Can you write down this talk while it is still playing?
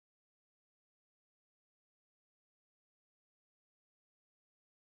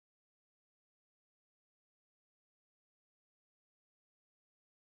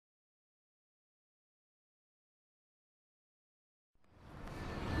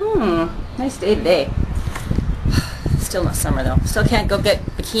Nice day today. Still not summer though. Still can't go get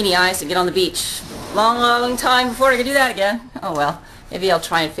bikini eyes and get on the beach. Long time before I can do that again. Oh well, maybe I'll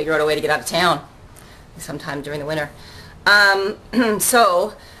try and figure out a way to get out of town sometime during the winter.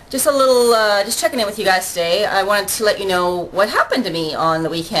 So, just a little, just checking in with you guys today. I wanted to let you know what happened to me on the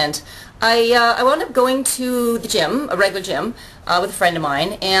weekend. I wound up going to the gym, a regular gym, with a friend of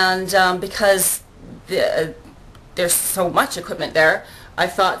mine, and because there's so much equipment there, I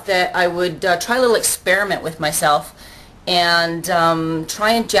thought that I would try a little experiment with myself and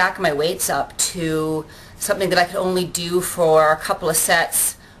try and jack my weights up to something that I could only do for a couple of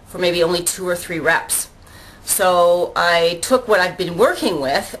sets for maybe only 2 or 3 reps. So I took what I've been working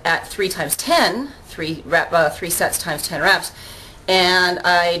with at 3 times 10, 3 sets times 10 reps, and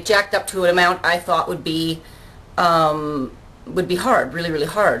I jacked up to an amount I thought would be hard, really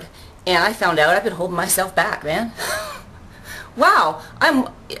hard. And I found out I've been holding myself back, man. Wow,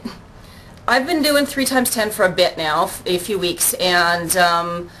 I've been doing 3 times 10 for a bit now, a few weeks, and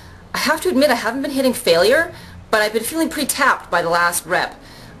I have to admit I haven't been hitting failure, but I've been feeling pretty tapped by the last rep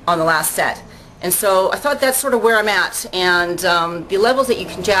on the last set. And so I thought that's sort of where I'm at, and the levels that you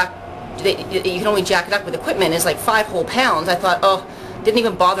can jack, that you can only jack it up with equipment is like 5 whole pounds. I thought, oh, didn't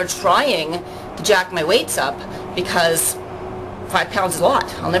even bother trying to jack my weights up because 5 pounds is a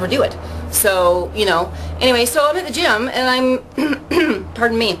lot. I'll never do it. So, you know, anyway, so I'm at the gym and I'm,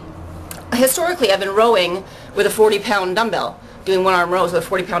 pardon me, historically I've been rowing with a 40-pound dumbbell, doing one-arm rows with a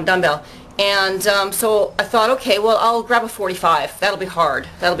 40-pound dumbbell. And so I thought, okay, well, I'll grab a 45. That'll be hard.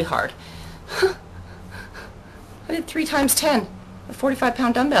 That'll be hard. I did 3 times 10, a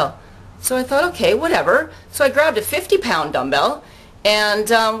 45-pound dumbbell. So I thought, okay, whatever. So I grabbed a 50-pound dumbbell, and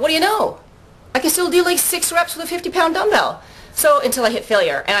what do you know? I can still do like 6 reps with a 50-pound dumbbell. So until I hit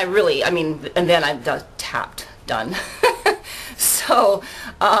failure, and and then I'm tapped, done. So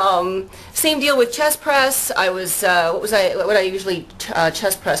same deal with chest press. I was what I usually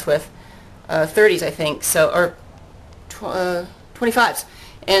chest press with, 30s I think, so, or 25s.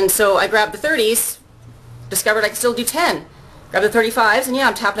 And so I grabbed the 30s, discovered I could still do 10. Grabbed the 35s, and yeah,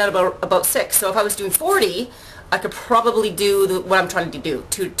 I'm tapping out about 6. So if I was doing 40, I could probably do what I'm trying to do,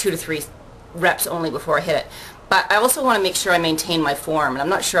 2 to 3 reps only before I hit it. But I also want to make sure I maintain my form, and I'm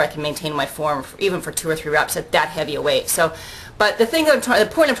not sure I can maintain my form even for 2 or 3 reps at that heavy a weight. So, but the thing that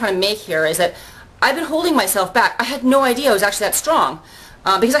the point I'm trying to make here is that I've been holding myself back. I had no idea I was actually that strong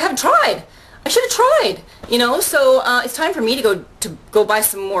because I haven't tried. I should have tried, you know. So it's time for me to go buy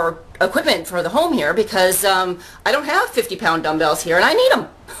some more equipment for the home here because I don't have 50-pound dumbbells here, and I need them.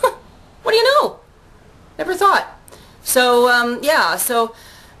 What do you know? Never thought. So yeah, so.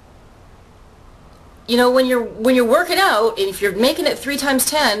 You know, when you're working out, and if you're making it 3 times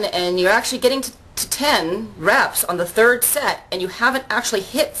 10 and you're actually getting to 10 reps on the 3rd set and you haven't actually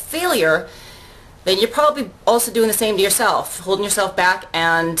hit failure, then you're probably also doing the same to yourself, holding yourself back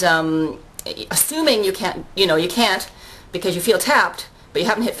and assuming you can't, you can't because you feel tapped, but you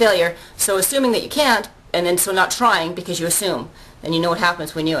haven't hit failure, so assuming that you can't, and then so not trying because you assume. And you know what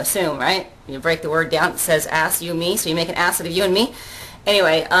happens when you assume, right? You break the word down, it says ass, you, me, so you make an ass out of you and me.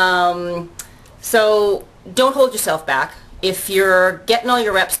 Anyway, so don't hold yourself back. If you're getting all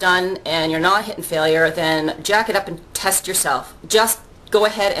your reps done and you're not hitting failure, then jack it up and test yourself. Just go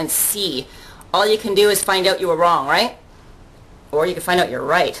ahead and see. All you can do is find out you were wrong, right? Or you can find out you're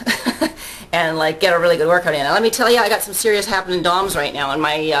right and like get a really good workout in. And let me tell you, I got some serious happening DOMs right now in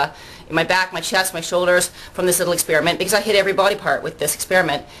my back, my chest, my shoulders from this little experiment because I hit every body part with this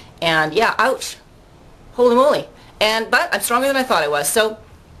experiment. And yeah, ouch. Holy moly. But I'm stronger than I thought I was. So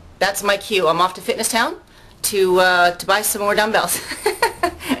that's my cue. I'm off to Fitness Town to buy some more dumbbells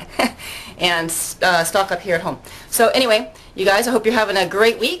and stock up here at home. So anyway, you guys, I hope you're having a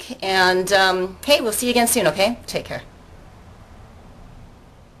great week, and hey, we'll see you again soon, okay? Take care.